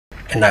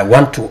And I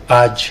want to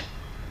urge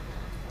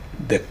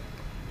the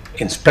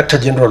Inspector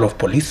General of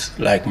Police,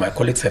 like my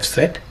colleagues have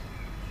said,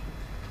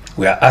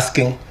 we are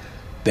asking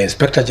the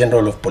Inspector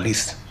General of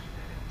Police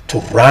to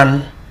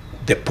run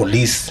the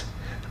police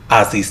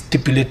as is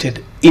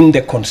stipulated in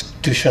the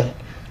Constitution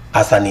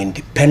as an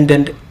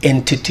independent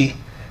entity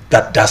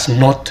that does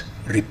not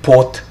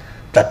report,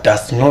 that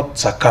does not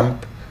succumb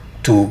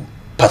to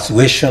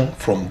persuasion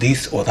from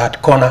this or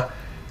that corner.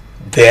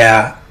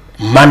 Their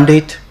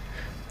mandate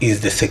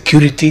is the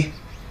security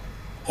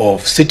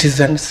of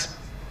citizens,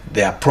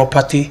 their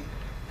property,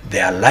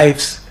 their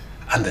lives,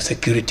 and the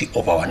security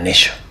of our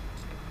nation.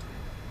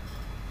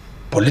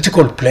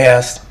 Political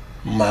players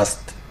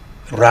must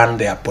run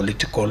their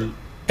political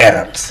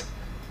errands.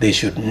 They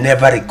should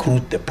never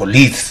recruit the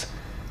police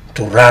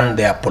to run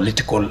their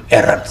political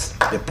errands.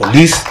 The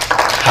police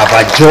have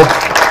a job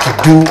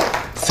to do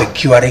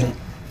securing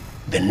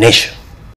the nation.